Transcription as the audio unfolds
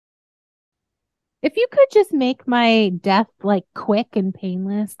If you could just make my death like quick and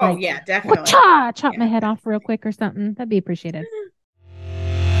painless, Oh, like yeah, definitely. wha-cha, chop my Yeah. head off real quick or something, that'd be appreciated.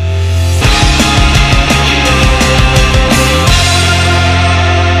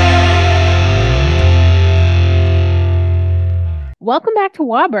 Welcome back to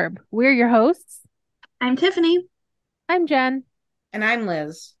Waburb. We're your hosts. I'm Tiffany. I'm Jen, And I'm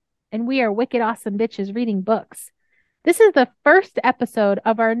Liz. and we are wicked awesome bitches reading books. This is the first episode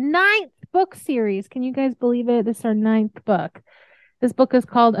of our ninth book series. Can you guys believe it? This is our ninth book. This book is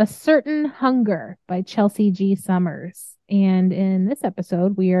called A Certain Hunger by Chelsea G. Summers. And in this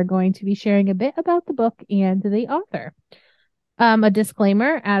episode, we are going to be sharing a bit about the book and the author. A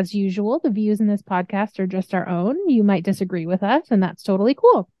disclaimer, as usual, the views in this podcast are just our own. You might disagree with us, and that's totally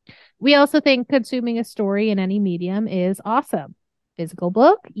cool. We also think consuming a story in any medium is awesome. Physical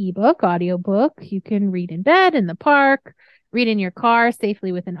book, ebook, audiobook. You can read in bed, in the park, read in your car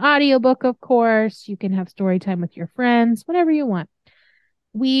safely with an audiobook, of course. You can have story time with your friends, whatever you want.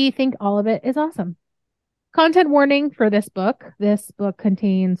 We think all of it is awesome. Content warning for this book. This book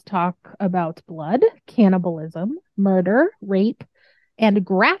contains talk about blood, cannibalism, murder, rape, and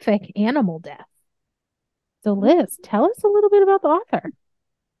graphic animal death. So, Liz, tell us a little bit about the author.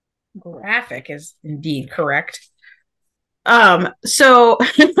 Graphic is indeed correct. So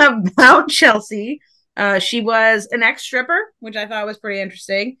about Chelsea, she was an ex-stripper, which I thought was pretty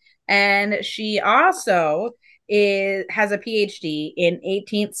interesting. And she also has a PhD in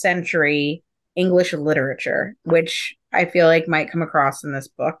 18th century English literature, which I feel like might come across in this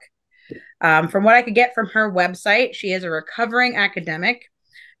book. From what I could get from her website, she is a recovering academic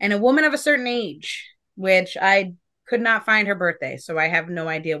and a woman of a certain age, which I could not find her birthday, so I have no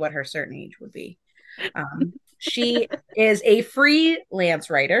idea what her certain age would be. She is a freelance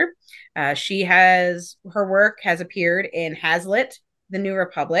writer. Her work has appeared in Hazlitt, The New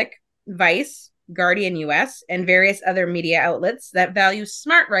Republic, Vice, Guardian US, and various other media outlets that value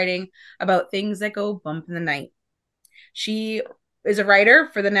smart writing about things that go bump in the night. She is a writer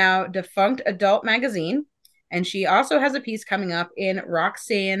for the now defunct Adult magazine, and she also has a piece coming up in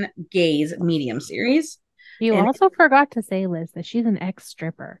Roxane Gay's Medium series. You And also forgot to say, Liz, that she's an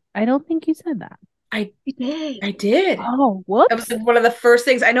ex-stripper. I don't think you said that. I did. Oh, That was whoops. one of the first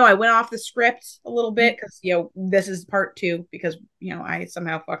things. I know I went off the script a little bit because, this is part two because, I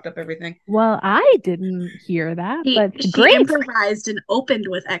somehow fucked up everything. Well, I didn't hear that, but He great. improvised and opened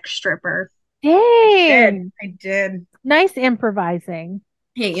with ex-stripper. Dang. I did. Nice improvising.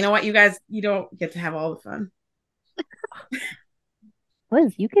 Hey, you know what, you guys, you don't get to have all the fun.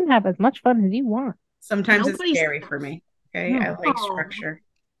 Liz, you can have as much fun as you want. Sometimes Nobody's- it's scary for me. Okay. I like structure.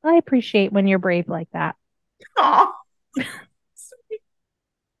 I appreciate when you're brave like that. Aw.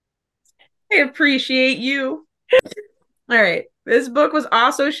 I appreciate you. All right. This book was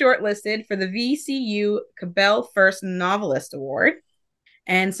also shortlisted for the VCU Cabell First Novelist Award.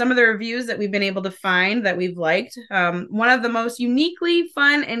 And some of the reviews that we've been able to find that we've liked, one of the most uniquely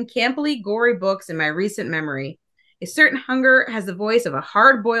fun and campily gory books in my recent memory. A Certain Hunger has the voice of a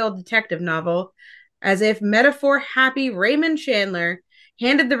hard-boiled detective novel, as if metaphor-happy Raymond Chandler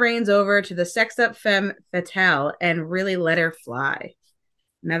handed the reins over to the sexed-up femme fatale and really let her fly.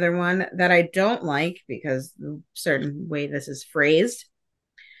 Another one that I don't like because the certain way this is phrased.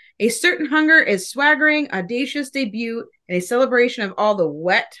 A Certain Hunger is swaggering, audacious debut and a celebration of all the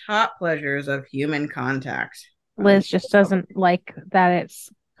wet, hot pleasures of human contact. Liz just doesn't like that it's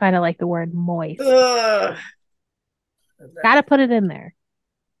kind of like the word moist. Ugh. Gotta put it in there.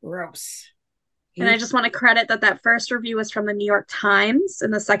 Gross. And I just want to credit that first review was from the New York Times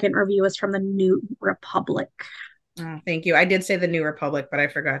and the second review was from the New Republic. Oh, thank you. I did say the New Republic, but I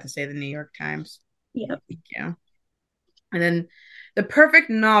forgot to say the New York Times. Yep. Thank you. And then the perfect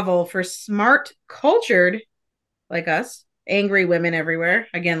novel for smart, cultured, like us, angry women everywhere,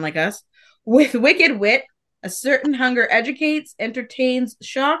 again, like us, with wicked wit. A Certain Hunger educates, entertains,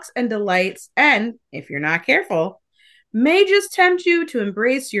 shocks, and delights, and, if you're not careful, may just tempt you to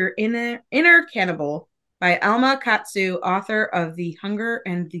embrace your inner cannibal by Alma Katsu, author of The Hunger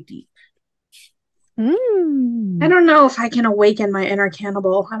and the Deep. I don't know if I can awaken my inner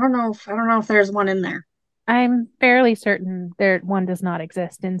cannibal. I don't know if there's one in there. I'm fairly certain one does not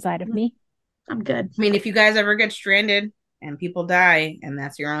exist inside of me. I'm good. I mean, if you guys ever get stranded and people die and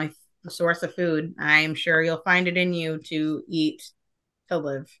that's your only source of food, I'm sure you'll find it in you to eat to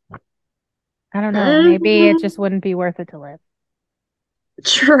live. I don't know. Maybe it just wouldn't be worth it to live.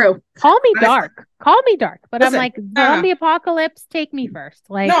 True. Call me dark. But Listen, I'm like, zombie apocalypse, take me first.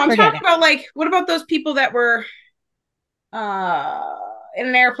 Like, no, I'm talking it. about like, what about those people that were in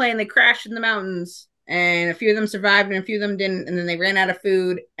an airplane, they crashed in the mountains? and a few of them survived and a few of them didn't, and then they ran out of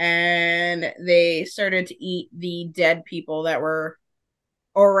food and they started to eat the dead people that were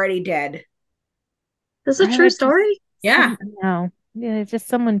already dead. This is a I true would just story. Yeah. no. Yeah, just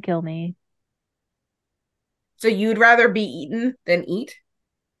someone kill me. So you'd rather be eaten than eat?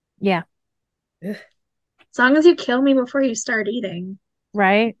 Yeah, Ugh. As long as you kill me before you start eating.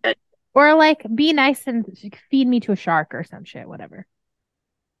 right? Or like be nice and feed me to a shark or some shit, whatever.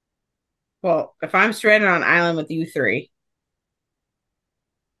 Well, if I'm stranded on an island with you three,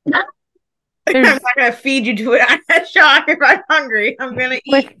 I'm There's not gonna feed you to a shark if I'm hungry. I'm gonna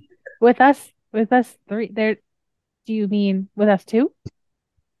with eat. with us three there. Do you mean with us two?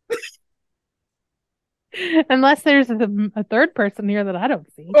 Unless there's a third person here that I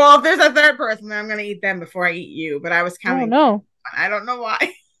don't see. Well, if there's a third person, then I'm gonna eat them before I eat you. But I was Oh counting. no. I don't know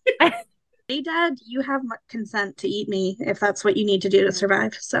why. Hey, Dad, you have consent to eat me if that's what you need to do to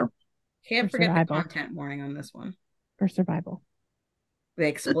survive. So, For Can't forget the survival. content warning on this one. For survival. The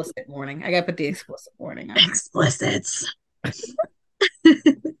explicit warning. I gotta put the explicit warning on here. explicits.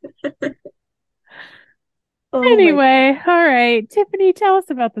 Anyway, all right. Tiffany, tell us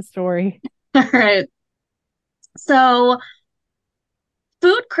about the story. All right. So,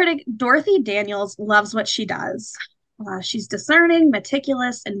 food critic Dorothy Daniels loves what she does. She's discerning,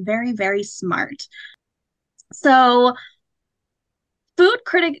 meticulous, and very, very smart. So, food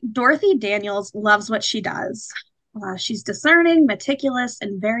critic Dorothy Daniels loves what she does. She's discerning, meticulous,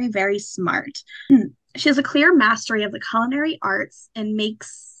 and very, very smart. She has a clear mastery of the culinary arts and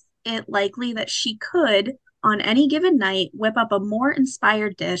makes it likely that she could, on any given night, whip up a more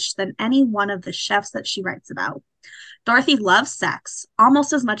inspired dish than any one of the chefs that she writes about. Dorothy loves sex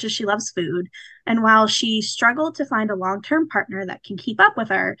almost as much as she loves food, and while she struggled to find a long term partner that can keep up with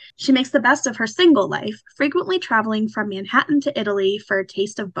her, she makes the best of her single life, frequently traveling from Manhattan to Italy for a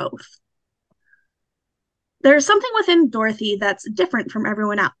taste of both. There's something within Dorothy that's different from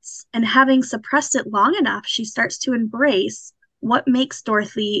everyone else, and having suppressed it long enough, she starts to embrace what makes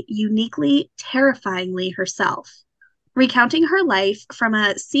Dorothy uniquely, terrifyingly herself. Recounting her life from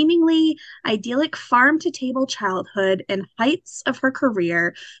a seemingly idyllic farm to table childhood and heights of her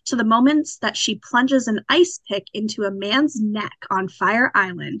career to the moments that she plunges an ice pick into a man's neck on Fire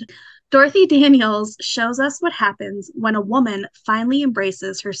Island, Dorothy Daniels shows us what happens when a woman finally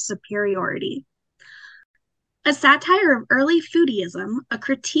embraces her superiority. A satire of early foodieism, a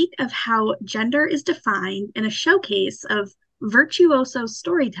critique of how gender is defined, and a showcase of virtuoso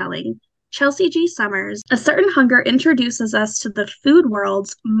storytelling, Chelsea G. Summers, A Certain Hunger introduces us to the food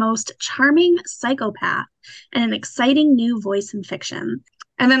world's most charming psychopath and an exciting new voice in fiction.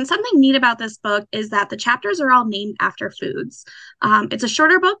 And then something neat about this book is that the chapters are all named after foods. It's a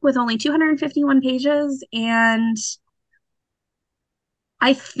shorter book with only 251 pages, and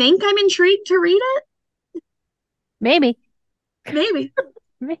I think I'm intrigued to read it. Maybe. Maybe.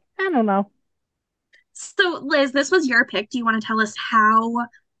 I don't know. So, Liz, this was your pick. Do you want to tell us how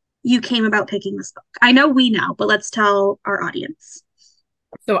you came about picking this book? I know we know, but let's tell our audience.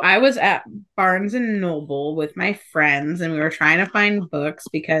 So I was at Barnes and Noble with my friends, and we were trying to find books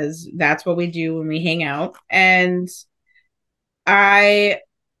because that's what we do when we hang out. And I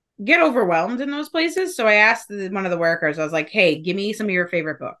get overwhelmed in those places. So I asked one of the workers, I was like, hey, give me some of your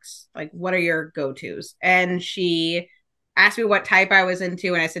favorite books. Like, what are your go-tos? And she asked me what type I was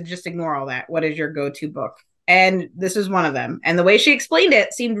into. And I said, just ignore all that. What is your go-to book? And this is one of them. And the way she explained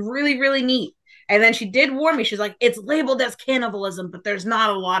it seemed really, really neat. And then she did warn me. She's like, it's labeled as cannibalism, but there's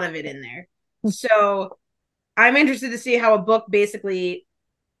not a lot of it in there. So I'm interested to see how a book basically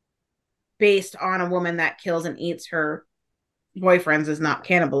based on a woman that kills and eats her boyfriends is not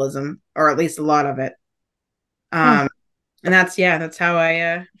cannibalism, or at least a lot of it. And that's how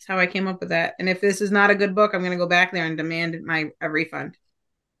I came up with that. And if this is not a good book, I'm gonna go back there and demand a refund.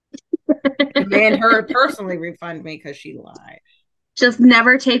 Demand her personally refund me because she lied. Just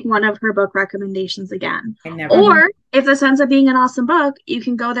never take one of her book recommendations again. I never. Or if this ends up being an awesome book, you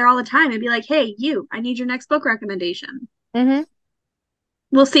can go there all the time and be like, hey, I need your next book recommendation. Mm-hmm.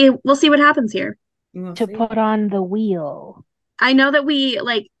 We'll see what happens here. To put on the wheel. I know that we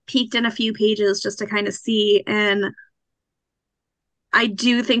like peeked in a few pages just to kind of see, and I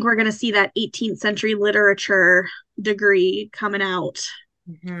do think we're going to see that 18th century literature degree coming out.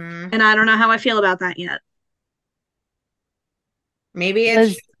 Mm-hmm. And I don't know how I feel about that yet. Maybe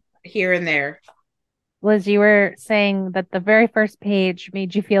it's here and there. Liz, you were saying that the very first page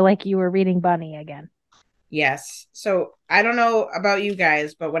made you feel like you were reading Bunny again. Yes. So I don't know about you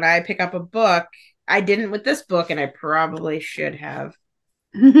guys, but when I pick up a book, I didn't with this book, and I probably should have.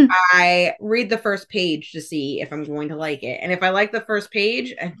 I read the first page to see if I'm going to like it. And if I like the first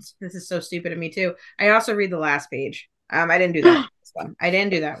page, and this is so stupid of me too, I also read the last page. I didn't do that with this one. I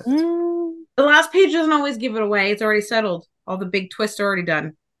didn't do that with this one. The last page doesn't always give it away. It's already settled. All the big twists are already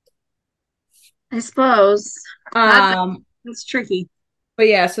done. I suppose. That's tricky. But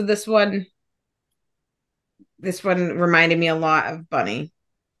yeah, so this one reminded me a lot of Bunny.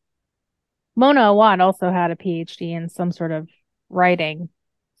 Mona Awad also had a PhD in some sort of writing,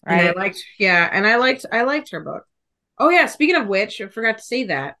 right? And I liked her book. Oh yeah, speaking of which, I forgot to say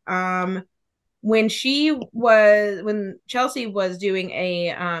that. When Chelsea was doing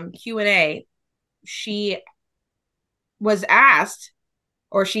a Q&A, she was asked,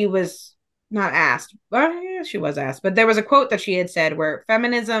 or she was not asked, well, yeah, she was asked, but there was a quote that she had said where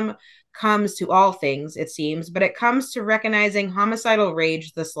feminism comes to all things, it seems, but it comes to recognizing homicidal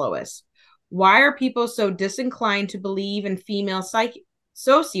rage the slowest. Why are people so disinclined to believe in female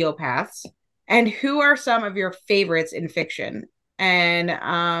sociopaths? And who are some of your favorites in fiction?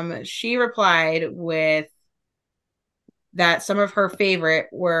 And she replied with that some of her favorite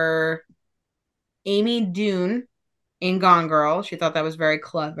were Amy Doon in Gone Girl. She thought that was very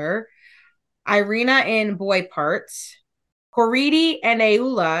clever. Irina in Boy Parts. Horidi and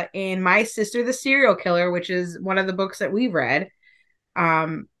Eula in My Sister the Serial Killer, which is one of the books that we read.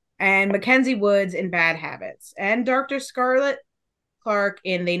 And Mackenzie Woods in Bad Habits. And Dr. Scarlett Clark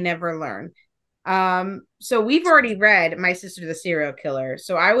in They Never Learn. So we've already read My Sister the Serial Killer,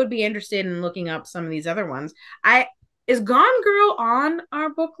 so I would be interested in looking up some of these other ones. Is Gone Girl on our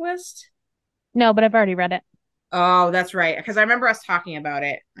book list? No, but I've already read it. Oh, that's right, because I remember us talking about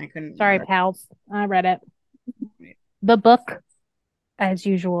it. I couldn't. Sorry, pals. I read it. The book, as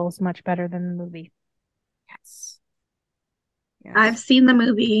usual, is much better than the movie. Yes. I've seen the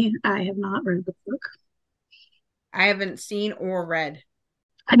movie. I have not read the book. I haven't seen or read.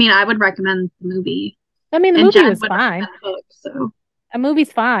 I mean, I would recommend the movie. I mean, the movie was fine. Book, so. A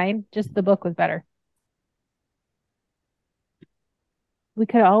movie's fine. Just the book was better. We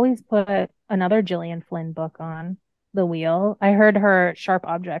could always put another Gillian Flynn book on the wheel. I heard her Sharp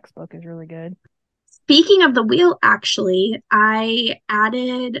Objects book is really good. Speaking of the wheel, actually, I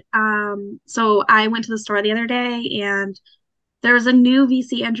added, so I went to the store the other day and there was a new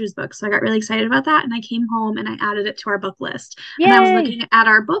V.C. Andrews book. So I got really excited about that. And I came home and I added it to our book list. Yay! And I was looking at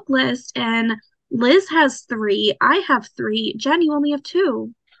our book list and Liz has 3. I have 3. Jen, you only have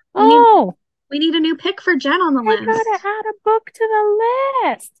 2. We need a new pick for Jen on the list. I gotta add a book to the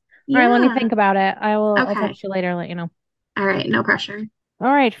list. Yeah. All right, let me think about it. I'll text you later and let you know. All right, no pressure.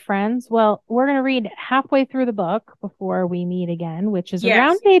 All right, friends. Well, we're going to read halfway through the book before we meet again, which is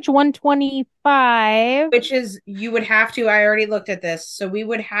around page 125. Which is, you would have to, I already looked at this, so we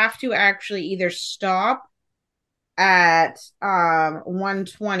would have to actually either stop at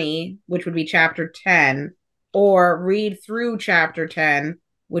 120, which would be chapter 10, or read through chapter 10,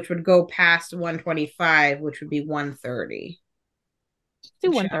 which would go past 125, which would be 130.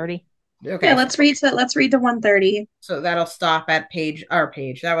 Do 130. Okay. Yeah, let's read the 130. So that'll stop at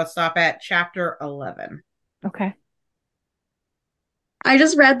that will stop at chapter 11. Okay. I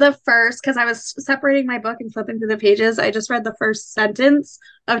just read the first, because I was separating my book and flipping through the pages. I just read the first sentence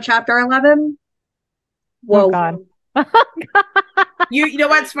of chapter 11. Whoa. Oh, God. You know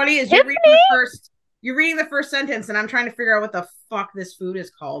what's funny is you're reading the first sentence and I'm trying to figure out what the fuck this food is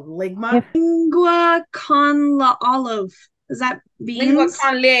called. Ligma? Lingua con la olive. Is that beans? Lingua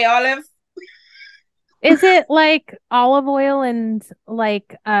con le olive? Is it like olive oil and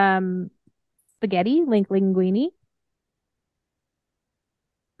like spaghetti, like linguine?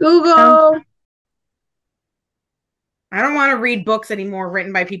 Google. I don't want to read books anymore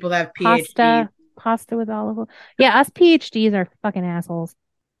written by people that have PhDs. Pasta with olive oil. Yeah, us PhDs are fucking assholes.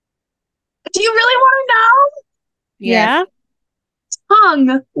 Do you really want to know? Yes. Yeah.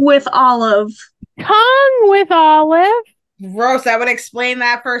 Tongue with olive. Tongue with olive? Gross. That would explain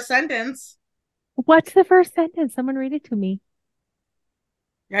that first sentence. What's the first sentence? Someone read it to me.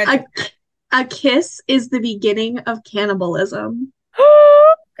 A kiss is the beginning of cannibalism.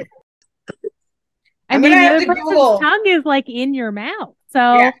 I mean, the other person's tongue is like in your mouth. So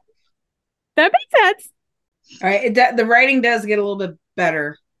yeah. That makes sense. All right. The writing does get a little bit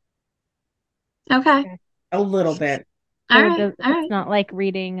better. Okay. A little bit. All right. It's not like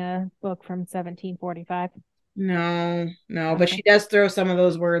reading a book from 1745. No, okay. But she does throw some of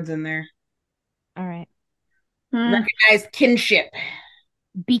those words in there. All right. Recognize kinship.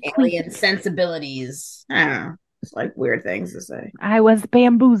 Bequeath. Alien sensibilities. I don't know. It's like weird things to say. I was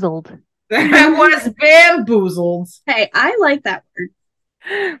bamboozled. I was bamboozled. Hey, I like that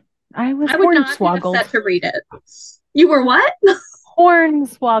word. I would not be upset to read it. You were what?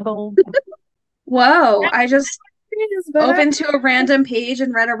 Hornswoggle. Whoa, I just But opened to a random page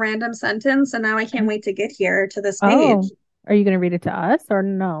and read a random sentence, and now I can't wait to get here to this Oh, page. are you going to read it to us or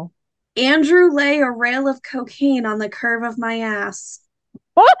no? Andrew lay a rail of cocaine on the curve of my ass.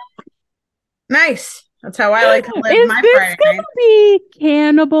 nice. That's how I like to live Is my this Friday going night. to be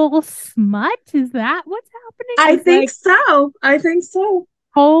cannibal smut? Is that what's happening? I It's think like, so. I think so.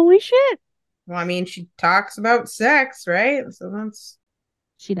 holy shit. Well, I mean, she talks about sex, right? So that's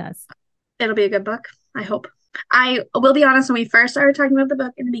She does. It'll be a good book, I hope. I will be honest, when we first started talking about the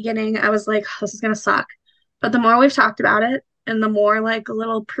book in the beginning, I was like, this is gonna suck. But the more we've talked about it and the more like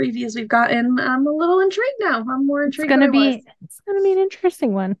little previews we've gotten, I'm a little intrigued now. I'm more It's intrigued going than to I was. it's going to be an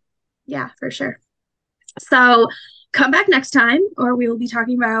interesting one. Yeah, for sure. So come back next time, or we will be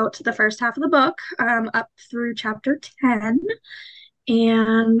talking about the first half of the book, up through chapter 10,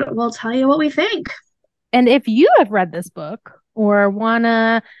 and we'll tell you what we think. And if you have read this book or want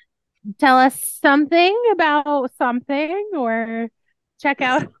to tell us something about something or check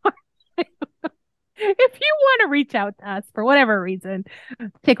out if you want to reach out to us for whatever reason,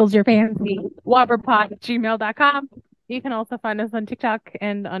 tickles your fancy, wobberpod@gmail.com. You can also find us on TikTok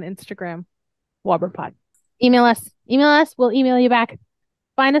and on Instagram, wobberpod. Email us, we'll email you back.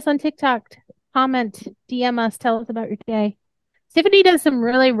 Find us on TikTok, comment, DM us, tell us about your day. Tiffany does some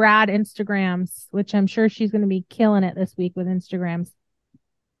really rad Instagrams, which I'm sure she's going to be killing it this week with Instagrams.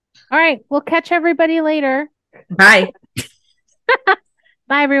 All right, we'll catch everybody later. bye.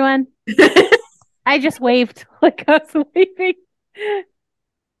 Bye, everyone. I just waved like I was leaving.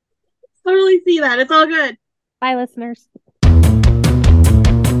 Totally see that. It's all good. Bye, listeners.